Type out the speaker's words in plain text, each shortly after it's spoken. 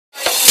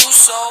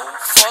so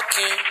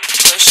fucking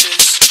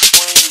precious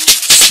when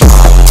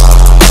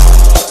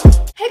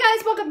Hey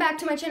guys, welcome back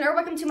to my channel, or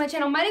welcome to my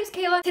channel. My name's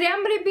Kayla. Today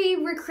I'm going to be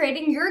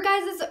recreating your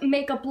guys'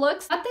 makeup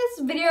looks. I got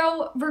this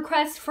video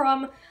request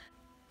from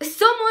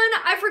someone,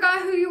 I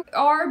forgot who you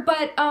are,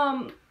 but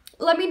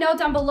let me know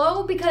down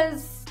below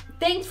because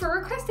thanks for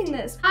requesting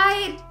this.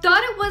 I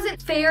thought it wasn't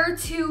fair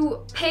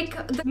to pick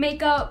the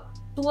makeup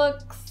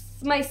looks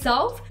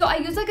myself, so I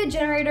used like a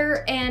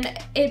generator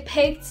and it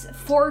picked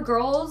 4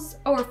 girls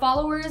or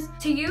followers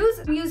to use.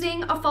 I'm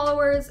using a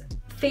follower's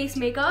face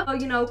makeup, so,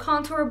 you know,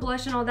 contour,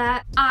 blush, and all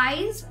that.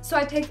 Eyes, so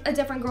I picked a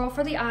different girl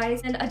for the eyes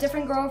and a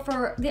different girl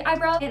for the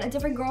eyebrow and a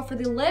different girl for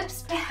the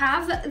lips. I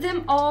have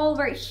them all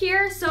right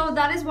here, so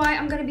that is why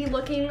I'm gonna be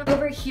looking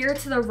over here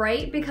to the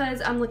right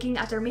because I'm looking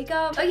at their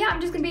makeup. But yeah, I'm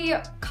just gonna be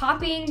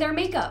copying their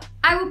makeup.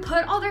 I will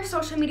put all their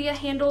social media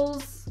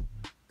handles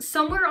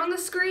somewhere on the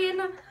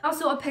screen,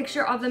 also a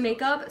picture of the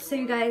makeup so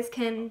you guys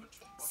can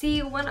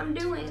see what I'm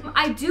doing.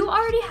 I do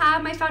already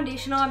have my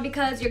foundation on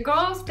because your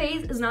girl's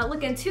face is not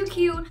looking too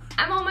cute.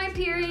 I'm on my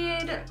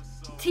period,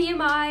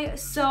 TMI,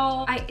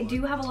 so I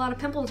do have a lot of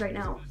pimples right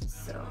now,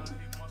 so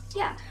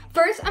yeah.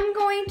 First, I'm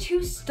going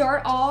to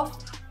start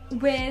off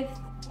with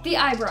the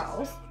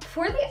eyebrows.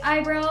 For the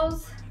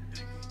eyebrows,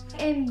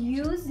 I'm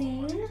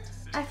using,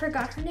 I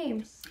forgot her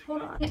name.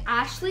 Hold on.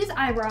 Ashley's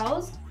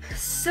eyebrows.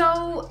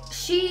 So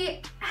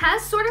she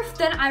has sort of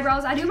thin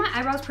eyebrows. I do my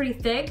eyebrows pretty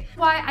thick,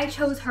 why I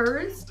chose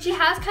hers. She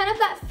has kind of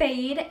that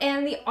fade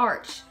and the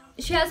arch.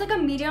 She has like a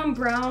medium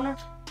brown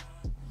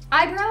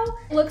eyebrow.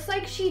 Looks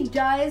like she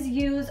does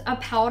use a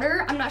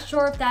powder. I'm not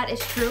sure if that is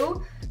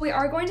true. We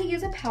are going to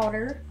use a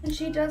powder, and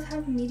she does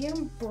have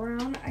medium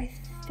brown, I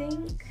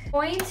think. I'm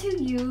going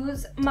to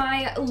use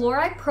my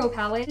L'Oreal Pro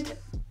palette,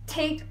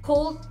 take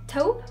Cold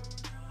Taupe,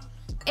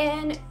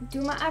 and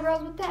do my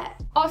eyebrows with that.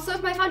 Also,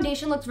 if my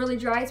foundation looks really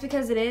dry, it's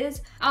because it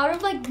is. Out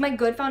of like my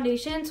good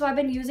foundation, so I've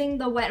been using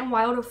the Wet n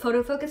Wild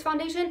Photo Focus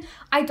foundation.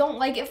 I don't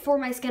like it for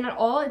my skin at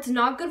all. It's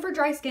not good for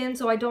dry skin,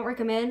 so I don't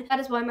recommend. That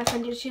is why my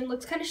foundation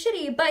looks kind of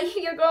shitty, but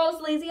your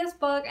girl's lazy as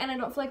fuck and I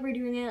don't feel like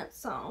redoing it,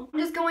 so I'm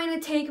just going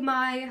to take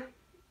my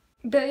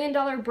 $1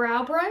 billion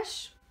brow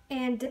brush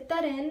and dip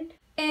that in.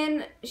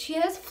 And she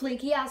has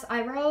flaky ass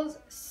eyebrows,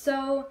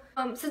 so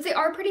since they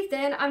are pretty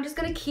thin, I'm just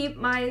gonna keep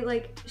my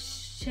like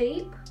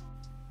shape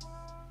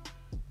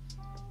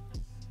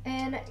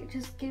and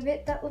just give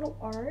it that little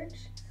arch.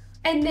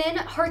 And then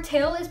her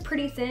tail is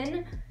pretty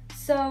thin,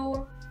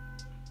 so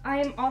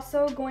I'm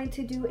also going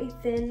to do a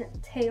thin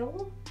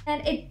tail,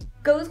 and it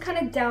goes kind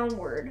of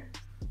downward.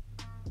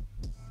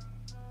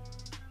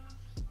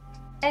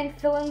 And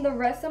fill in the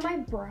rest of my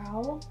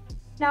brow.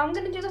 Now I'm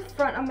gonna do the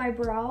front of my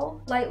brow,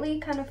 lightly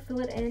kind of fill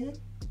it in.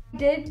 I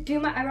did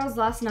do my eyebrows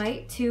last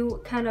night to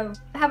kind of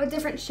have a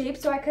different shape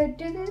so I could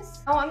do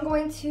this. Now I'm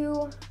going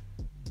to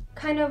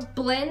kind of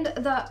blend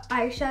the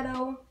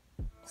eyeshadow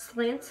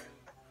slantily.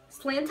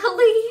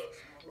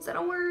 Is that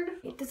a word?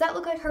 Does that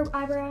look like her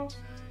eyebrow?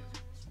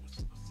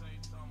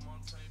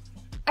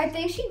 I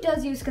think she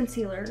does use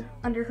concealer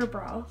under her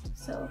brow.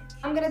 So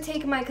I'm gonna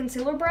take my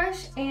concealer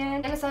brush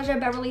and Anastasia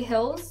Beverly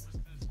Hills.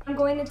 I'm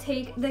going to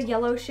take the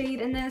yellow shade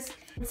in this,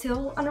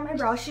 conceal under my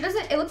brow.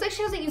 It looks like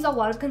she doesn't use a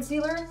lot of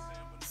concealer,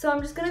 so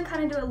I'm just gonna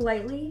kind of do it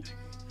lightly.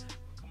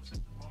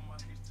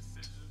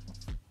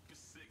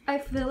 I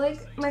feel like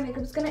my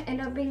makeup is gonna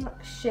end up being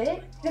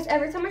shit because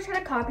every time I try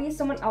to copy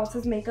someone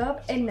else's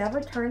makeup, it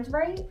never turns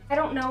right. I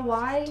don't know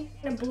why.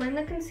 I'm gonna blend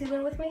the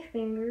concealer with my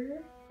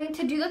finger. And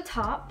to do the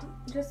top,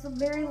 just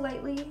very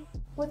lightly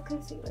with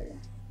concealer.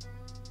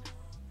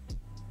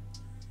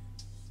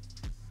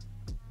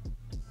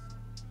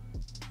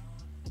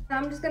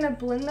 I'm just gonna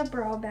blend the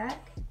brow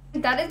back.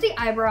 That is the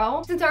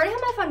eyebrow. Since I already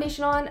have my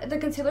foundation on, the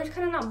concealer's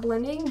kind of not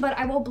blending, but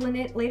I will blend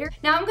it later.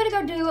 Now I'm gonna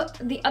go do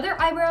the other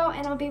eyebrow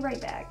and I'll be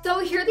right back. So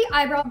here the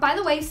eyebrow. By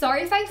the way,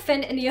 sorry if I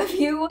offend any of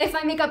you. If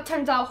my makeup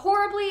turns out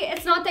horribly,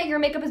 it's not that your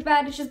makeup is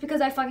bad, it's just because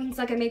I fucking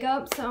suck at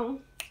makeup, so.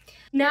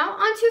 Now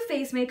onto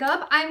face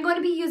makeup. I'm going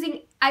to be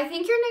using, I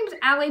think your name's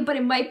Allie, but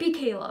it might be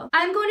Kayla.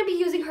 I'm going to be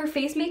using her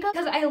face makeup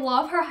because I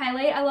love her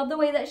highlight. I love the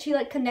way that she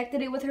like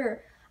connected it with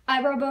her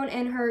eyebrow bone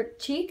and her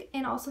cheek,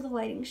 and also the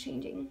lighting's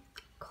changing.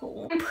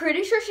 Cool. I'm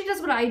pretty sure she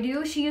does what I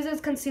do. She uses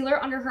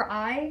concealer under her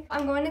eye.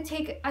 I'm going to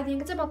take, I think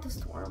it's about the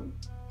storm.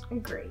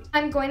 Great.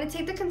 I'm going to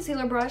take the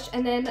concealer brush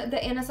and then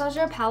the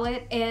Anastasia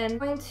palette and I'm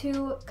going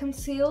to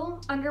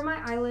conceal under my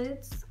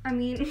eyelids. I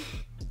mean,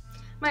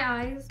 my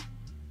eyes.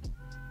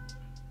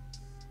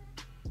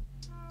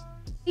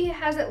 She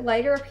has it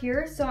lighter up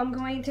here, so I'm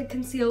going to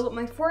conceal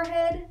my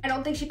forehead. I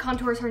don't think she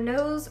contours her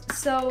nose,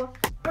 so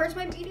where's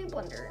my beauty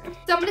blender?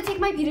 So I'm gonna take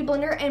my beauty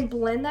blender and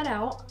blend that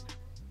out.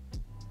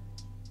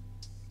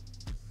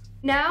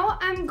 Now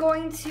I'm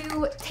going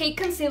to take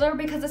concealer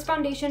because this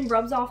foundation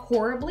rubs off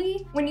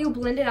horribly when you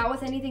blend it out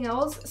with anything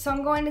else. So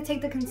I'm going to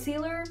take the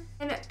concealer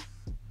and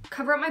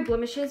cover up my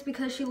blemishes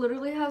because she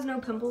literally has no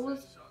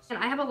pimples and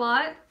I have a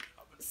lot.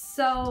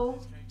 So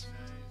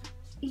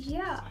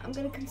yeah, I'm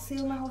gonna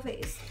conceal my whole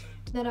face.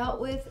 That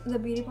out with the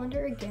beauty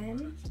blender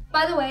again.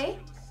 By the way,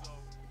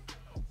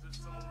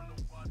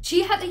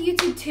 She has a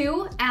YouTube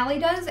too, Allie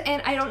does,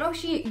 and I don't know if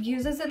she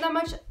uses it that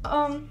much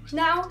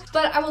now,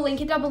 but I will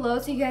link it down below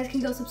so you guys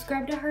can go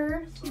subscribe to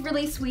her. She's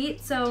really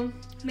sweet, so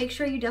make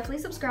sure you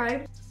definitely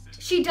subscribe.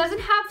 She doesn't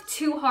have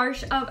too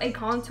harsh of a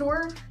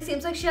contour. It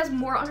seems like she has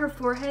more on her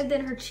forehead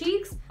than her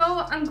cheeks.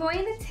 So I'm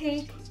going to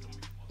take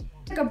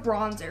like a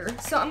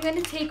bronzer. So I'm going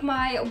to take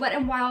my Wet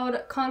n Wild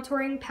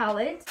contouring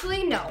palette.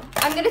 Actually, no.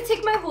 I'm going to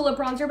take my Hoola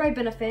bronzer by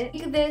Benefit.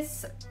 Take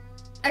this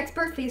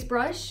Expert face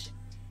brush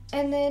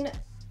and then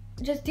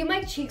just do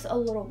my cheeks a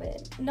little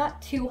bit.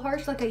 Not too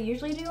harsh like I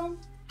usually do.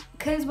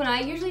 Because when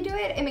I usually do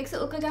it, it makes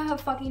it look like I have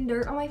fucking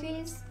dirt on my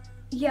face.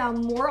 Yeah,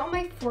 more on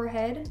my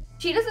forehead.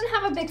 She doesn't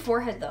have a big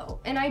forehead though,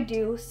 and I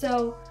do,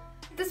 so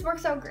this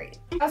works out great.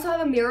 I also have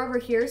a mirror over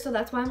here, so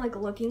that's why I'm like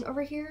looking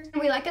over here.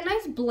 We like a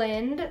nice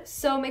blend,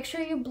 so make sure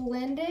you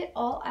blend it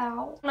all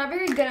out. I'm not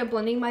very good at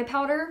blending my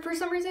powder for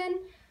some reason.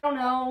 I don't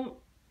know.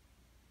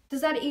 Does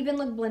that even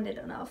look blended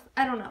enough?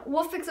 I don't know.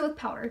 We'll fix it with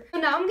powder. So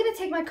now I'm gonna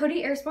take my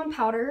Coty Airspun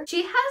powder.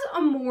 She has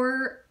a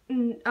more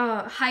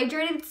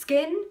hydrated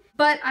skin,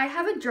 but I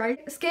have a dry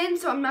skin,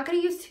 so I'm not gonna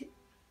use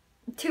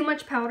too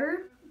much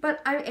powder.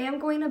 But I am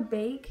going to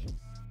bake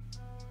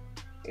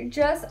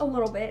just a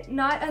little bit,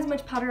 not as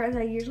much powder as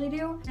I usually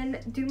do,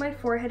 and do my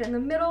forehead in the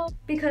middle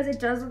because it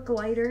does look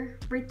lighter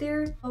right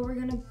there. So we're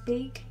gonna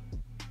bake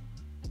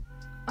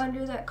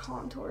under that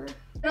contour.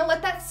 I'm gonna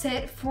let that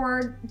sit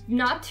for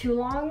not too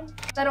long.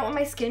 I don't want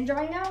my skin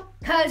drying out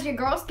because your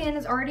girl's skin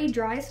is already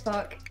dry as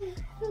fuck.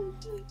 I'm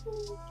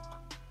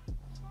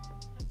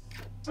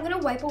gonna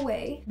wipe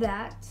away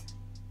that.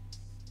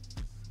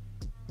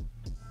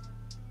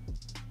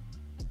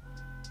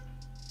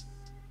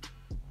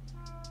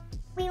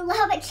 We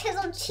love a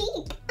chiseled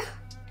cheek.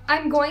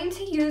 I'm going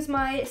to use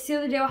my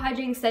Seal the Deal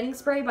Hydrating Setting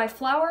Spray by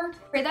Flower.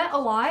 Spray that a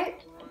lot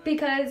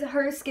because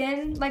her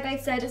skin, like I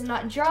said, is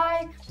not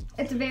dry.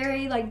 It's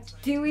very like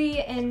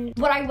dewy and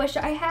what I wish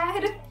I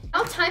had.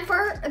 Now time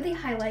for the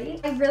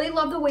highlight. I really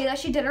love the way that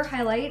she did her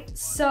highlight.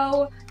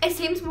 So it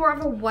seems more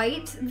of a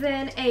white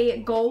than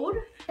a gold,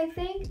 I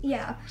think.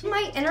 Yeah.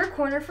 My inner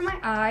corner for my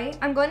eye,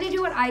 I'm going to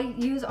do what I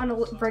use on a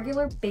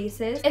regular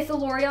basis. It's the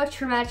L'Oreal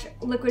True Match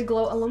Liquid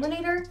Glow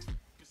Illuminator.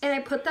 And I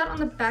put that on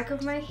the back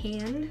of my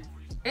hand.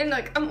 And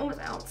like, I'm almost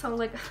out, so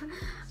like,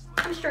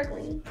 I'm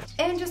struggling.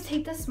 And just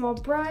take this small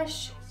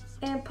brush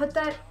and put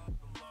that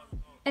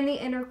in the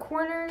inner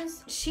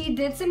corners. She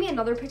did send me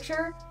another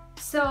picture.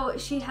 So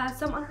she has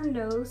some on her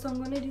nose, so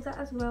I'm gonna do that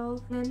as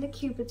well. And then the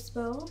Cupid's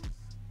bow.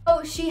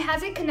 Oh, she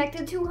has it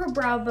connected to her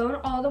brow bone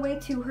all the way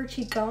to her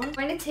cheekbone. I'm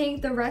going to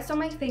take the rest on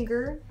my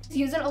finger.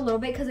 Use it a little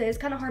bit because it is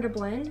kind of hard to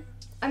blend.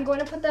 I'm going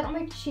to put that on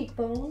my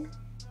cheekbone.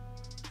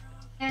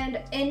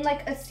 And in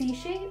like a C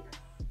shape,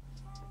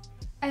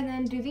 and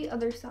then do the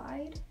other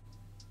side.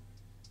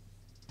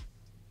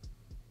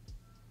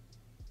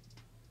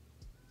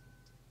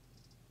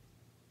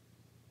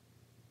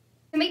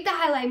 To make the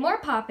highlight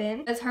more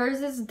poppin', as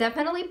hers is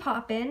definitely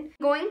poppin', I'm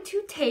going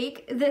to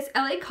take this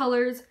LA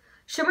Colors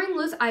Shimmering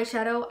Loose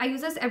Eyeshadow. I use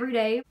this every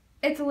day.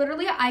 It's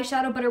literally an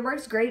eyeshadow, but it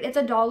works great. It's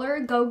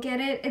 $1. Go get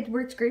it. It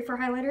works great for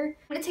highlighter.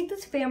 I'm gonna take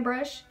this fan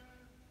brush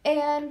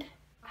and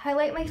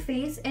highlight my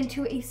face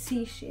into a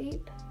C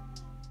shape.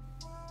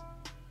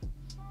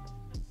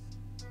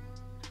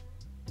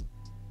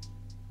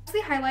 That's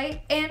the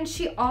highlight, and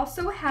she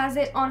also has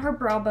it on her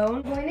brow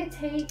bone. I'm going to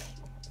take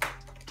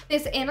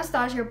this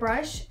Anastasia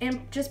brush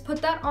and just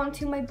put that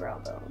onto my brow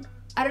bone.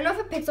 I don't know if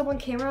it picks up on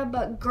camera,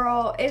 but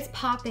girl, it's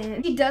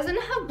popping. She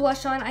doesn't have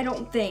blush on, I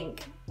don't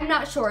think. I'm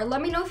not sure.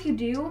 Let me know if you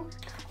do.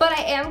 But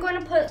I am going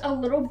to put a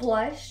little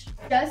blush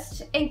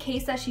just in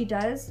case that she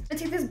does. I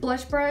take this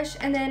blush brush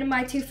and then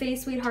my Too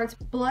Faced Sweethearts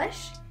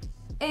blush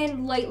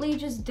and lightly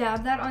just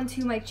dab that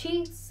onto my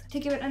cheeks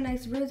to give it a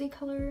nice rosy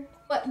color.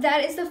 But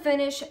that is the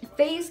finished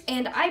face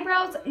and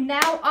eyebrows.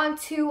 Now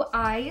onto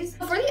eyes.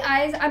 For the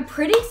eyes, I'm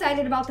pretty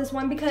excited about this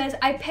one because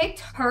I picked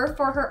her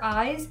for her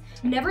eyes.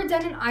 Never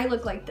done an eye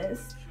look like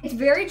this. It's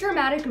very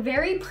dramatic,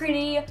 very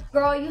pretty.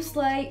 Girl, you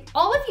slay.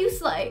 All of you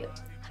slay.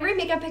 Every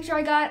makeup picture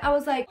I got, I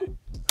was like,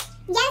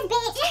 yes,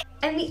 bitch.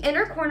 and the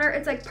inner corner,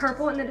 it's like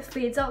purple and then it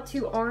fades out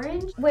to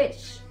orange,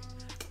 which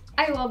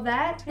I love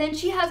that. Then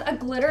she has a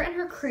glitter in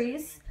her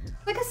crease,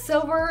 like a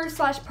silver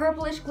 /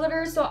 purplish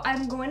glitter. So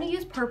I'm going to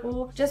use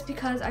purple just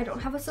because I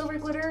don't have a silver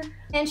glitter.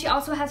 And she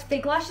also has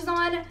fake lashes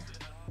on,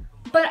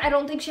 but I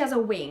don't think she has a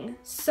wing.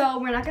 So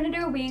we're not going to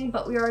do a wing,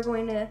 but we are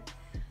going to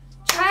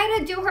try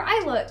to do her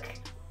eye look.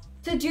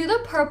 To do the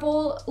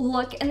purple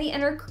look in the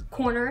inner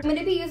corner, I'm going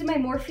to be using my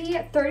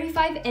Morphe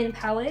 35N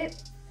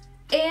palette.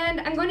 And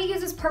I'm going to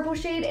use this purple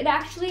shade. It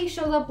actually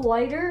shows up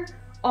lighter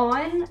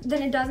on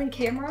than it does in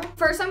camera.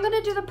 First, I'm going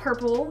to do the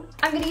purple.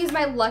 I'm going to use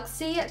my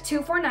Luxie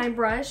 249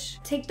 brush.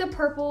 Take the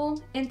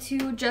purple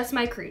into just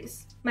my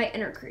crease, my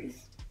inner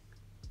crease.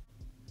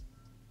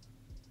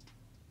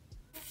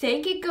 I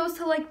think it goes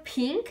to like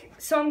pink.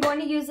 So I'm going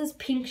to use this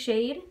pink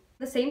shade,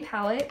 the same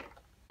palette,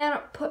 and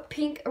I'll put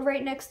pink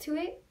right next to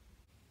it.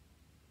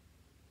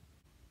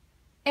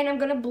 And I'm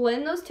going to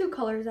blend those two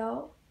colors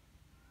out.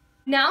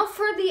 Now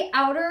for the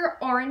outer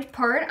orange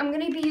part, I'm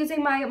going to be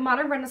using my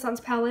Modern Renaissance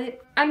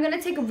palette. I'm going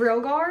to take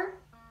Realgar,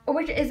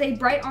 which is a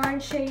bright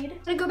orange shade.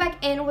 I'm going to go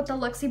back in with the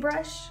Luxie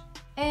brush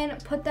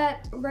and put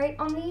that right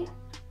on the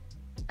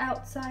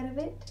outside of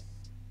it.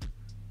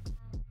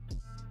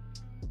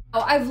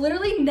 Oh, I've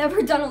literally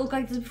never done a look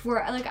like this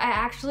before. Like, I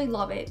actually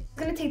love it.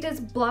 I'm going to take this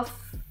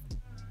Bluff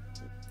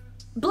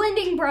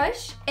blending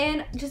brush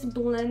and just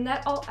blend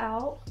that all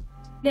out.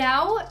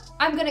 Now,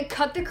 I'm gonna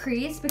cut the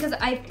crease because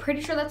I'm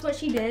pretty sure that's what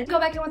she did. Go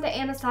back in with the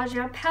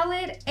Anastasia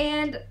palette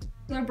and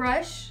the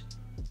brush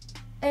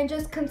and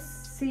just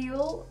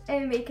conceal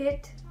and make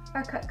it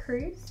a cut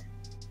crease.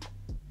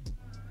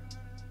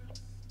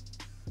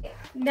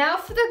 Now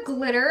for the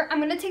glitter,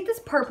 I'm gonna take this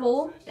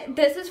purple.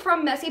 This is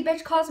from Messy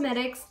Bitch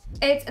Cosmetics.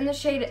 It's in the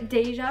shade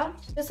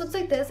DAJA. This looks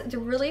like this. It's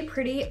really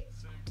pretty.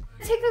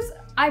 Take this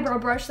eyebrow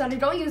brush that I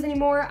don't use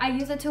anymore. I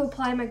use it to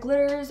apply my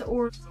glitters,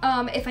 or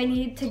if I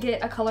need to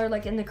get a color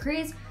like in the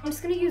crease. I'm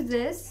just gonna use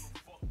this.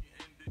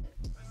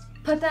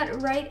 Put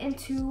that right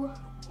into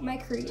my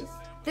crease.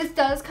 This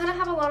does kind of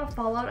have a lot of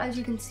fallout, as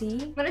you can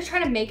see. I'm gonna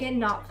try to make it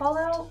not fall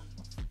out,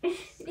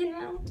 you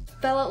know?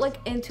 Fell out like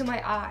into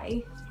my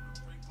eye.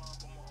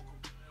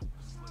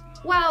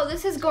 Wow,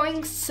 this is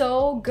going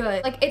so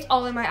good. Like, it's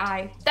all in my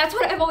eye. That's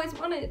what I've always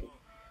wanted.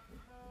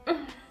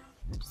 I'm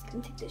just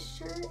gonna take this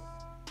shirt.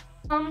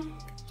 A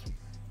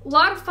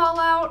lot of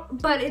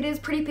fallout, but it is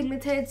pretty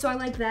pigmented, so I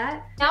like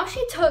that. Now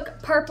she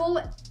took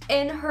purple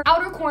in her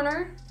outer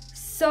corner,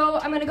 so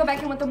I'm gonna go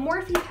back in with the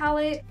Morphe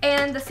palette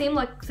and the same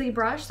Luxie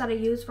brush that I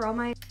use for all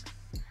my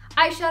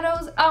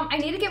eyeshadows. I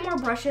need to get more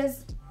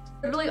brushes.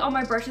 Literally all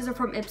my brushes are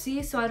from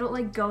Ipsy, so I don't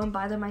like go and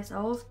buy them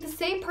myself. The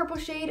same purple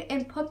shade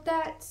and put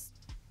that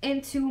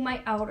into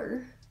my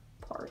outer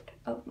part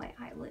of my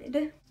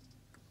eyelid.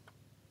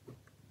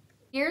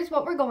 Here's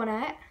what we're going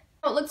at.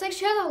 It looks like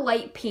she has a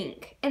light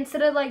pink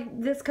instead of like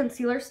this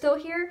concealer still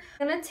here.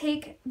 I'm gonna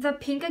take the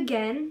pink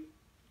again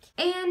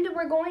and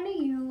we're going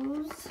to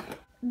use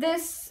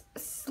this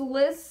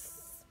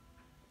Slimmest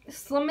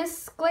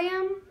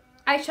Glam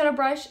eyeshadow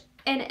brush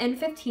in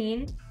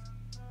N15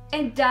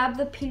 and dab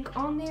the pink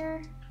on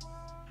there.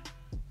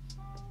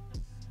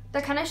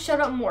 That kind of showed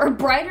up more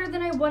brighter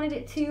than I wanted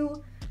it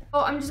to.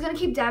 Oh, I'm just gonna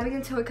keep dabbing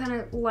until it kind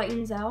of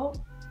lightens out.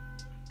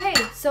 Okay,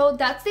 so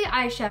that's the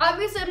eyeshadow.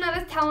 Obviously, I'm not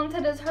as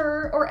talented as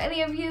her or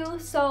any of you,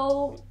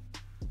 so...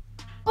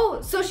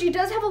 Oh, so she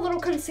does have a little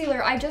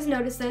concealer. I just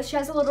noticed this. She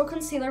has a little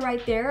concealer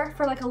right there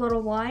for like a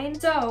little line.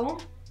 So,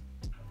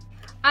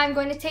 I'm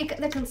going to take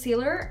the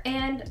concealer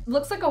and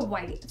looks like a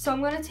white. So, I'm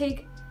going to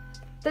take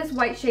this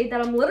white shade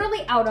that I'm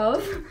literally out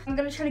of. I'm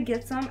going to try to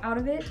get some out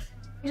of it.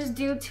 Just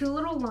do two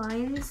little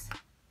lines.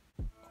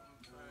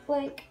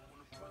 Like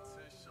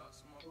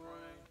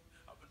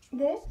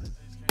this.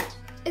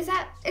 Is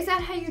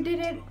that how you did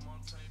it?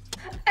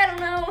 I don't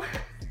know.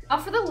 Now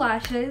for the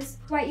lashes.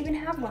 Do I even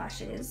have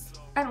lashes?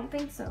 I don't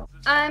think so.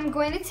 I'm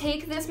going to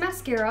take this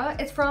mascara.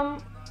 It's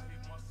from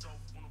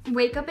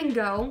Wake Up and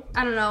Go.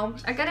 I don't know.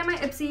 I got it in my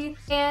Ipsy.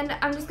 And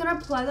I'm just going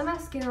to apply the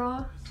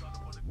mascara.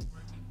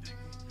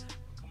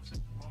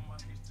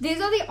 These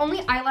are the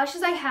only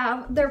eyelashes I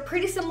have. They're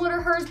pretty similar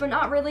to hers, but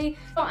not really.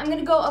 So I'm going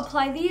to go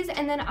apply these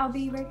and then I'll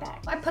be right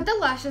back. I put the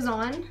lashes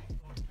on.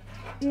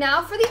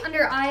 Now for the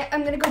under eye, I'm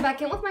going to go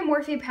back in with my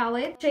Morphe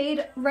palette.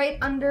 Shade right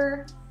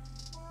under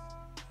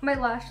my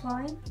lash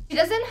line. She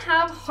doesn't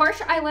have harsh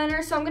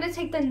eyeliner, so I'm going to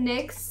take the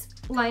NYX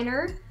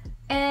liner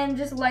and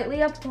just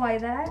lightly apply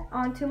that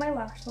onto my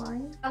lash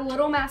line. A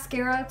little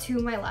mascara to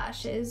my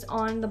lashes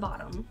on the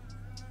bottom.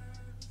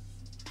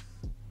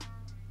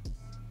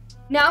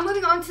 Now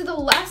moving on to the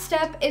last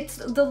step, it's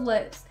the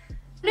lips. I'm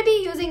going to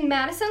be using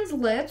Madison's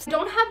lips. I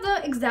don't have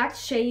the exact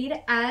shade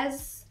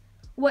as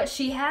what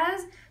she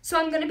has, so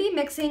I'm going to be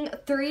mixing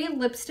 3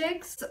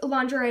 lipsticks,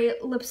 lingerie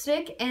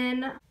lipstick,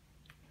 and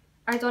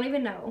I don't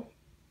even know.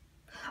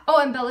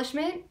 Oh,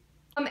 embellishment.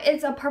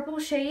 It's a purple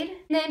shade.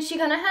 And then she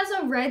kind of has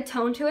a red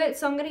tone to it,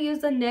 so I'm going to use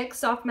the NYX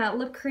Soft Matte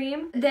Lip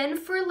Cream. Then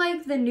for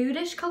like the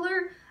nudish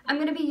color, I'm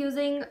going to be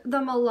using the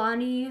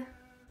Milani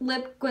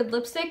liquid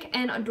lipstick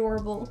and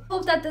Adorable.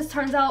 Hope that this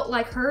turns out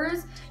like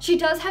hers. She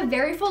does have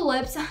very full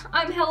lips.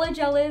 I'm hella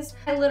jealous.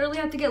 I literally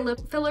have to get lip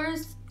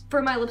fillers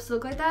for my lips to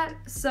look like that.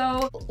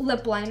 So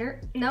lip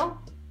liner. No,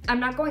 I'm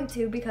not going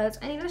to because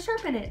I need to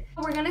sharpen it.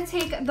 We're gonna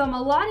take the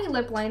Milani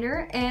lip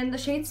liner and the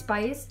shade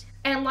Spice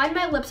and line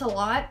my lips a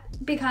lot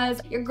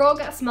because your girl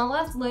got smell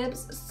ass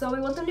lips, so we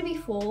want them to be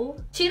full.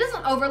 She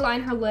doesn't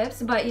overline her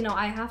lips, but you know,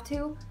 I have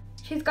to.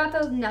 She's got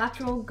those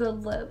natural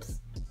good lips.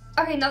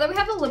 Okay, now that we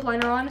have the lip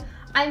liner on,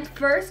 I'm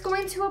first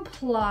going to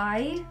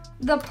apply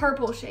the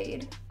purple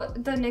shade.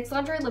 The NYX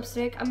Lingerie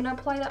lipstick, I'm gonna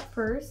apply that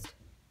first.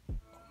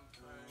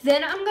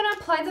 Then I'm gonna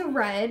apply the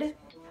red,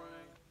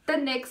 the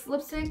NYX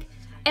lipstick,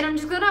 and I'm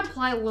just gonna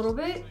apply a little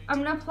bit.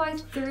 I'm gonna apply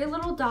 3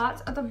 little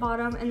dots at the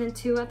bottom and then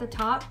 2 at the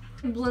top.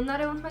 Blend that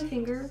in with my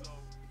finger.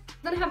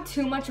 I don't have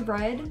too much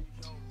red,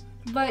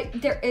 but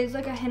there is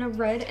like a hint of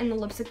red in the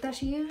lipstick that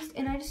she used,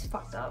 and I just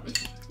fucked up.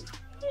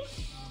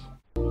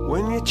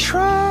 When you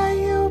try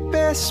your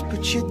best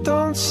but you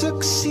don't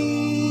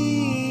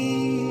succeed,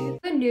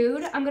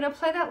 nude. I'm gonna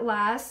apply that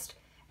last,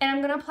 and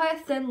I'm gonna apply a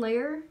thin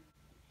layer.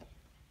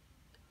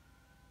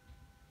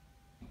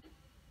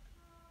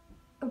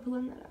 I'll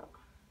blend that out.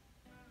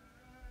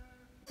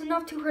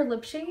 Enough to her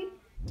lip shade.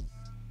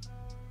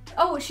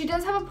 Oh, she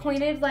does have a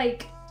pointed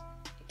like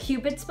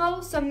Cupid's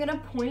bow, so I'm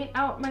gonna point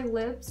out my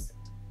lips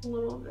a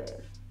little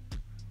bit.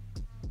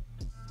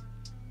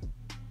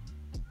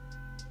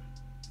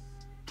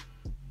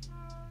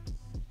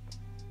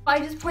 I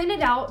just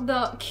pointed out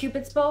the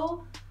Cupid's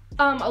bow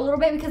a little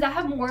bit because I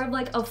have more of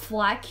like a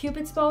flat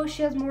Cupid's bow.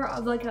 She has more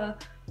of like a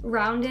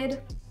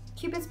rounded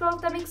Cupid's bow,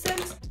 if that makes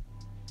sense.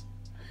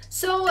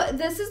 So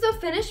this is the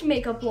finished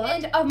makeup look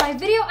end of my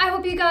video. I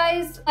hope you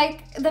guys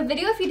like the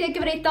video. If you did,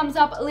 give it a thumbs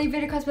up, leave a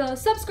request below,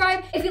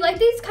 subscribe. If you like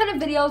these kind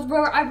of videos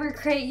where I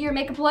recreate your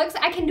makeup looks,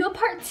 I can do a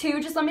part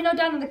 2. Just let me know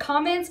down in the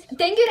comments.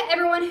 Thank you to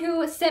everyone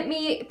who sent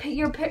me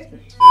your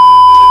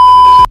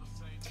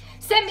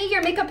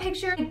makeup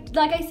picture.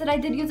 Like I said, I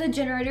did use a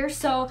generator,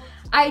 so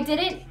I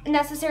didn't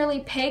necessarily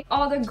pick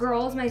all the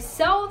girls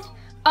myself.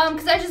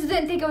 Because I just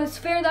didn't think it was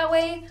fair that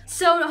way.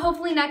 So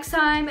hopefully next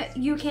time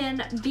you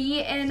can be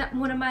in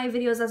one of my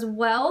videos as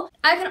well.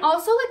 I can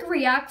also like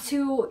react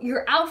to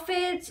your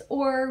outfits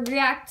or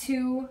react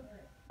to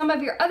some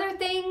of your other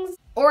things,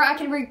 or I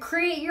can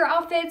recreate your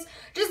outfits.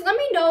 Just let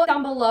me know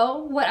down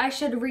below what I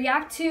should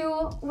react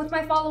to with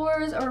my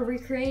followers or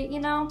recreate,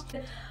 you know.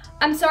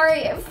 I'm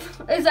sorry if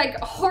it's like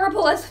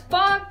horrible as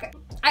fuck.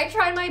 I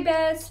tried my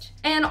best,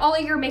 and all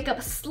of your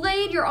makeup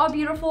slayed. You're all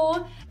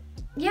beautiful.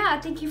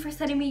 Yeah, thank you for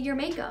sending me your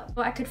makeup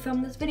so I could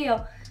film this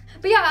video.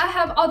 But yeah, I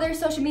have all their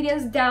social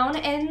medias down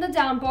in the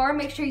down bar.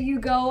 Make sure you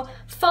go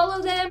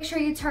follow them. Make sure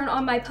you turn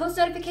on my post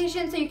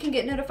notifications so you can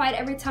get notified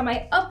every time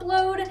I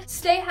upload.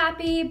 Stay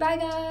happy. Bye,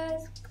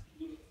 guys.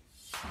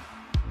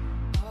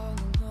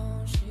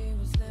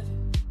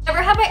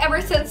 Never have I ever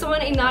sent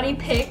someone a naughty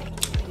pic.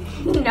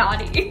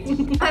 Naughty.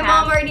 My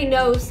mom already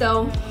knows,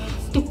 so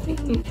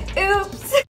oops.